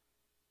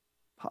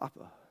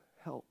 Papa,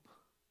 help.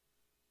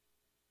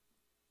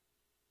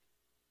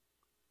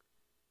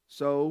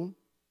 So,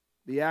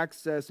 the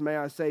access, may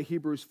I say,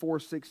 Hebrews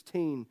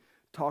 4:16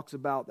 talks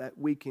about that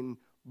we can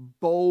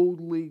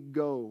boldly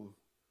go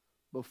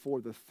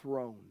before the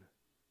throne.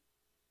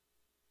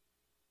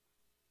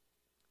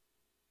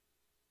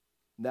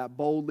 That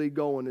boldly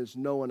going is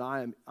knowing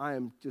I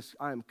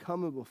am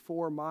coming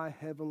before my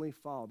heavenly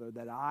Father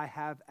that I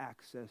have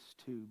access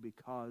to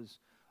because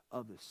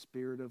of the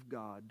Spirit of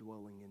God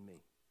dwelling in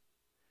me.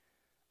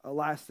 A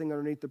last thing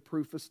underneath the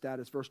proof of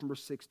status, verse number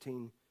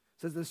 16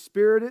 says, the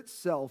Spirit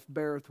itself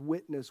beareth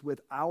witness with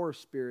our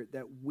spirit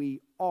that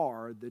we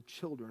are the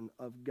children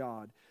of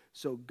God.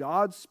 So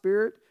God's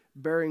Spirit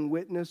bearing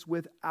witness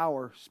with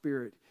our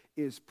spirit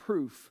is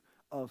proof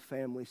of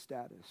family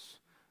status.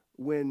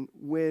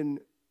 When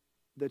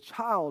the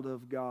child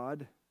of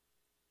God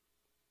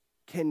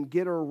can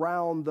get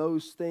around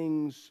those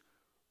things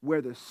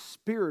where the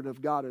Spirit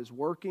of God is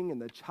working and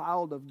the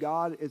child of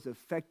God is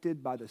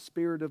affected by the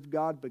Spirit of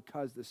God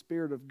because the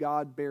Spirit of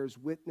God bears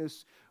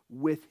witness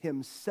with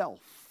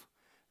Himself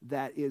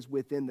that is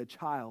within the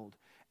child.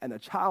 And the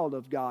child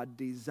of God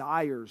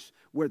desires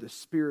where the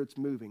Spirit's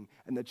moving.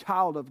 And the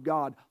child of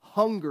God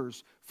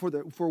hungers for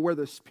where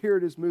the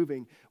Spirit is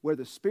moving. Where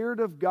the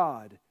Spirit of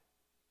God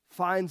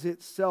finds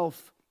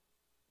itself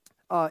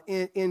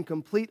in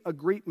complete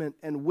agreement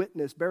and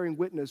witness, bearing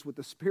witness with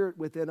the Spirit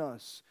within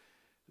us,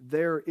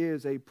 there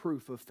is a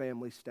proof of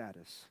family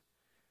status.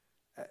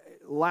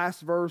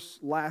 Last verse,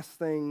 last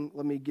thing,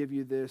 let me give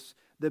you this.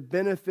 The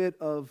benefit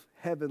of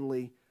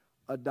heavenly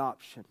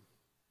adoption.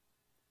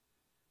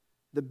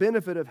 The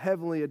benefit of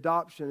heavenly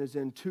adoption is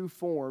in two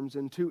forms,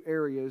 in two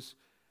areas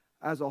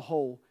as a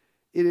whole.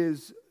 It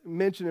is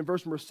mentioned in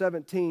verse number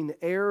 17,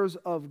 heirs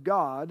of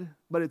God,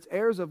 but it's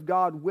heirs of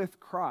God with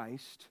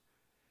Christ,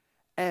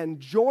 and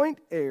joint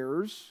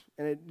heirs,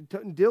 and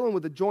dealing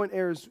with the joint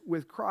heirs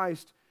with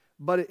Christ,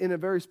 but in a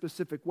very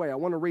specific way. I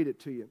want to read it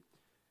to you.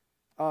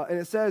 And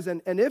it says,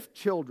 and if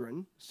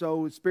children,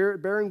 so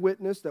Spirit bearing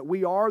witness that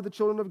we are the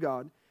children of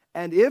God,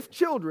 and if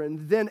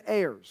children, then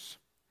heirs.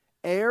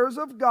 Heirs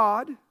of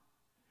God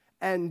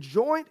and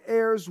joint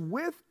heirs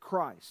with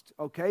Christ.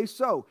 Okay,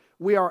 so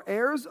we are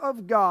heirs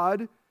of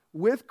God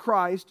with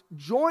Christ,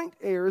 joint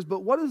heirs,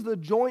 but what is the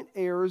joint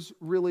heirs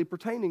really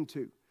pertaining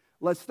to?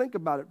 Let's think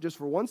about it just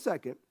for 1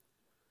 second.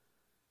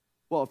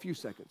 Well, a few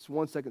seconds.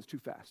 1 second's too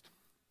fast.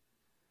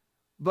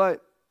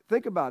 But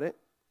think about it.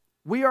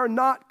 We are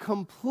not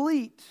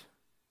complete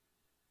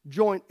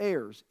joint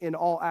heirs in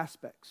all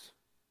aspects,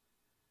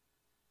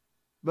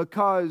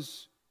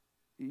 because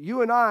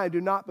you and I do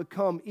not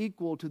become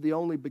equal to the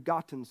only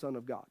begotten Son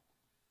of God.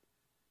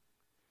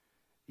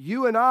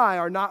 You and I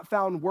are not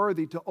found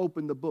worthy to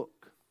open the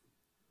book.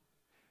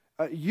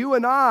 You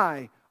and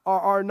I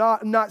are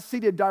not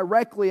seated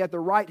directly at the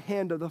right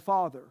hand of the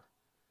Father.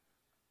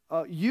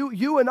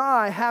 You and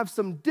I have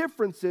some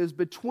differences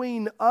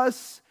between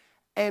us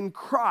and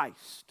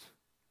Christ.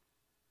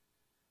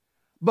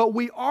 But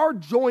we are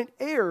joint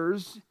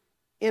heirs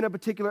in a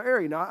particular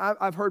area. Now,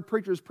 I've heard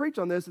preachers preach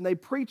on this, and they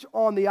preach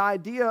on the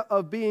idea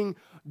of being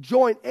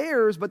joint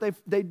heirs, but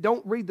they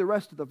don't read the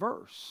rest of the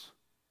verse.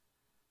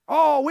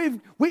 Oh,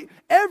 we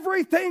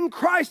everything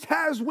Christ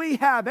has, we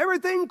have.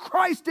 Everything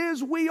Christ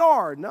is, we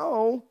are.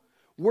 No,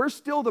 we're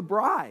still the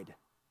bride.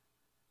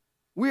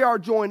 We are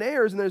joint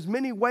heirs, and there's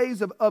many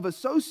ways of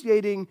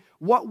associating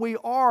what we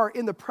are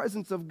in the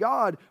presence of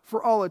God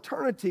for all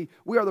eternity.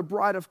 We are the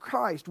bride of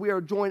Christ. We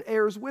are joint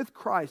heirs with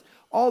Christ.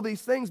 All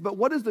these things. But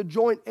what is the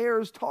joint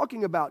heirs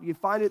talking about? You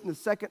find it in the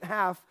second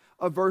half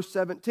of verse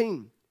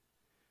 17.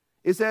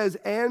 It says,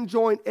 and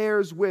joint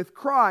heirs with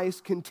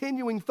Christ,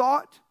 continuing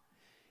thought,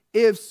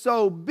 if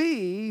so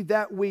be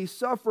that we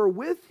suffer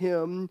with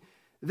him,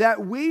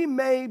 that we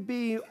may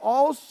be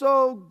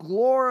also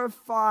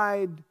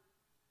glorified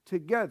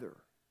together.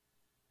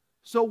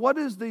 So what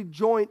is the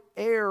joint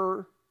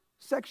heir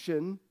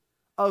section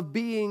of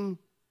being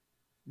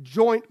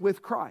joint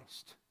with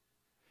Christ?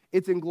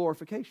 It's in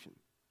glorification.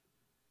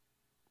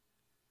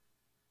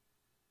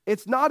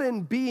 It's not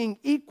in being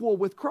equal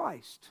with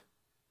Christ.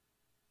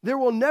 There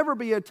will never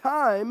be a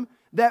time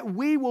that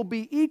we will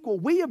be equal.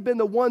 We have been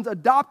the ones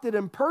adopted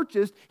and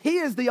purchased. He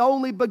is the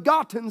only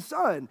begotten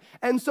Son.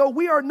 And so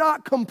we are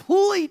not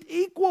complete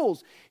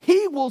equals.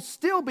 He will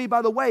still be,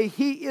 by the way,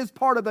 he is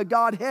part of the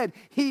Godhead.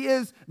 He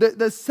is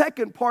the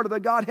second part of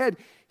the Godhead.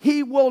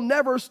 He will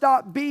never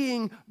stop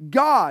being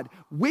God.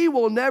 We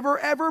will never,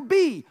 ever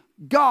be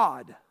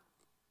God.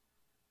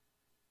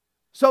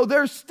 So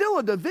there's still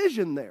a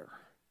division there.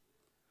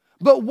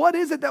 But what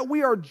is it that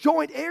we are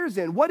joint heirs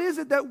in? What is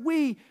it that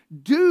we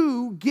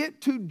do get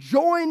to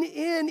join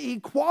in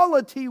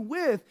equality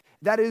with?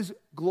 That is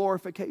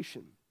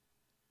glorification.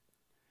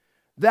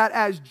 That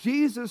as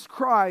Jesus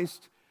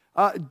Christ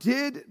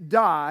did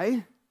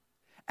die,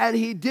 and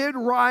he did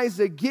rise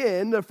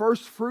again, the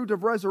first fruit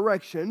of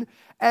resurrection,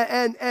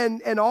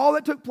 and all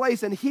that took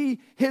place, and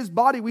his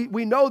body,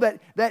 we know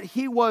that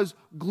he was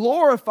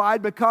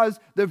glorified, because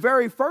the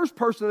very first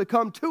person to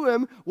come to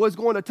him was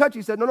going to touch.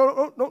 He said,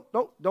 no,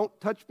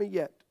 don't touch me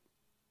yet.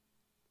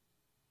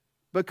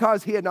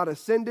 Because he had not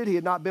ascended, he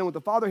had not been with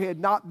the Father, he had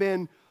not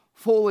been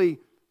fully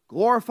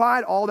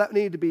glorified, all that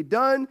needed to be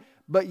done.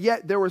 But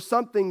yet there was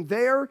something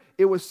there.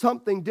 It was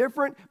something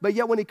different. But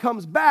yet when he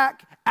comes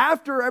back,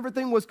 after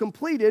everything was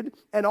completed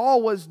and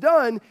all was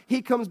done,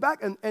 he comes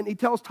back and he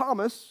tells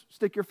Thomas,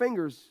 stick your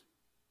fingers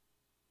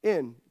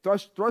in.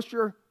 Thrust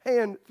your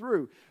hand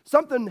through.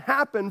 Something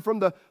happened from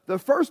the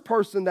first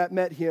person that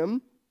met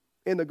him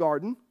in the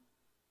garden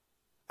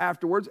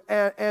afterwards.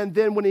 And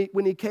then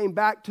when he came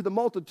back to the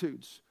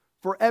multitudes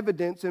for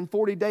evidence, and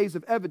 40 days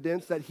of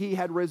evidence that he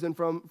had risen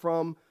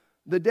from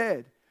the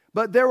dead.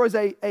 But there was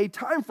a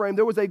time frame,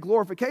 there was a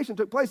glorification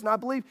that took place, and I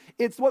believe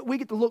it's what we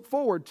get to look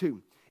forward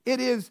to. It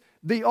is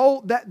the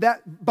old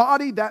that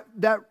body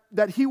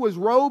that he was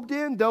robed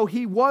in, though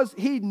he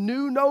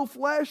knew no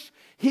flesh.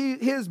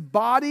 His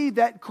body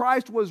that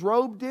Christ was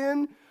robed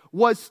in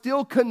was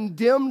still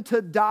condemned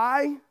to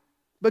die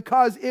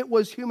because it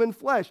was human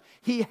flesh.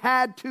 He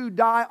had to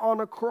die on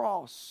a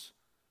cross.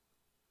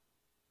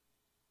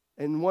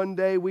 And one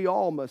day we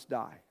all must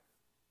die.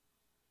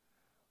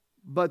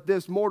 But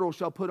this mortal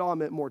shall put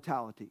on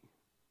immortality.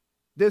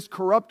 This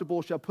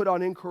corruptible shall put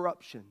on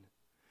incorruption.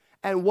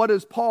 And what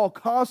does Paul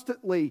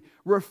constantly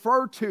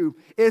refer to?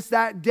 It's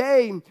that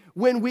day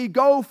when we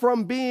go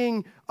from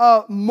being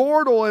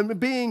mortal and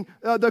being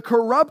the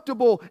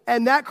corruptible,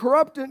 and that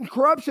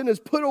corruption is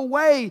put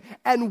away,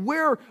 and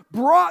we're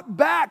brought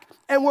back,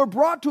 and we're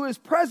brought to His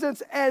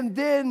presence, and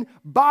then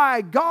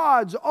by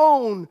God's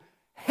own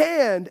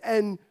hand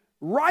and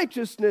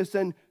righteousness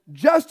and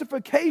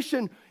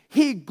justification,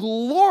 He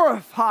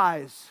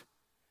glorifies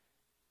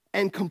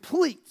and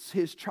completes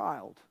His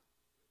child.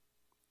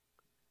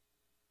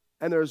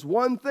 And there's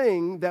one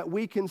thing that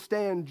we can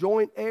stand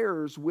joint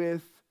heirs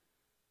with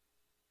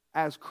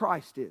as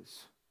Christ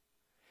is.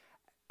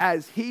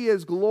 As He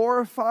is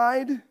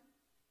glorified,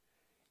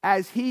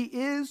 as He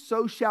is,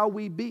 so shall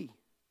we be.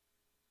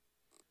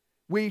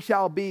 We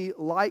shall be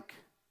like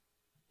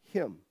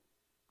Him.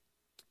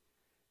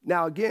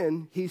 Now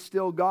again, He's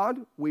still God,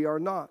 we are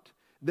not.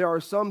 There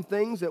are some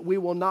things that we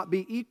will not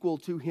be equal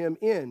to Him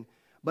in.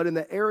 But in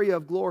the area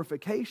of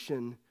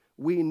glorification,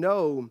 we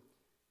know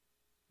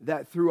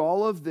that through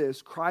all of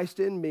this, Christ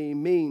in me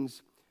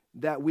means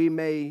that we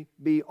may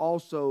be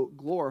also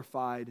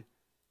glorified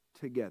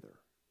together.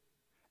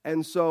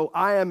 And so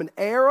I am an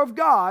heir of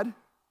God,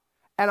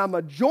 and I'm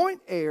a joint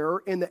heir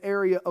in the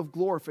area of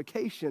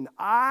glorification.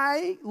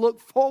 I look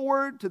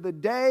forward to the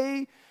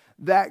day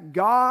that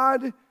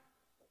God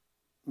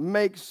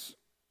makes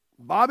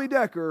Bobby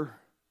Decker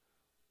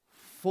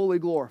fully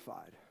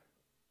glorified.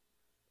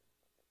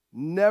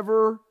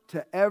 Never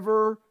to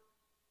ever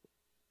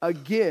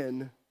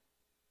again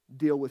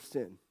deal with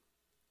sin.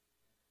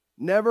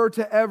 Never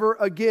to ever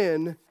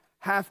again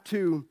have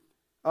to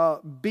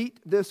beat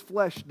this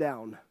flesh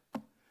down.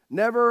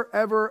 Never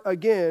ever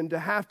again to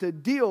have to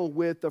deal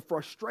with the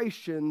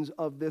frustrations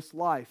of this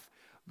life.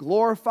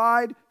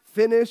 Glorified,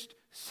 finished,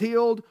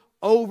 sealed,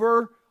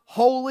 over,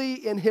 holy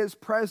in His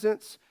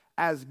presence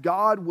as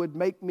God would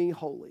make me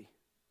holy.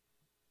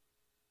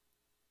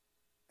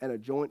 And a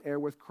joint heir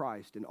with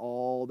Christ in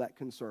all that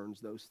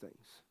concerns those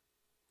things.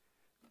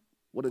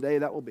 What a day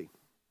that will be.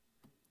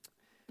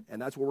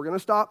 And that's where we're going to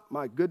stop.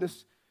 My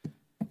goodness,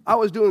 I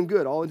was doing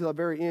good all until the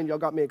very end. Y'all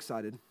got me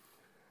excited.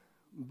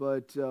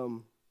 But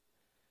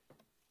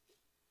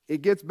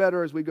it gets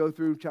better as we go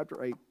through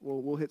chapter 8.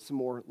 We'll hit some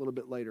more a little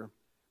bit later.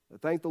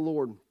 But thank the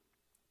Lord,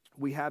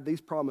 we have these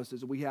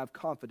promises. We have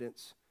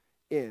confidence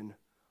in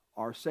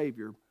our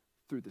Savior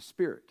through the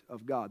Spirit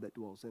of God that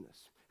dwells in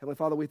us. Heavenly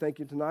Father, we thank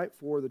You tonight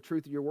for the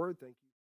truth of Your word. Thank You.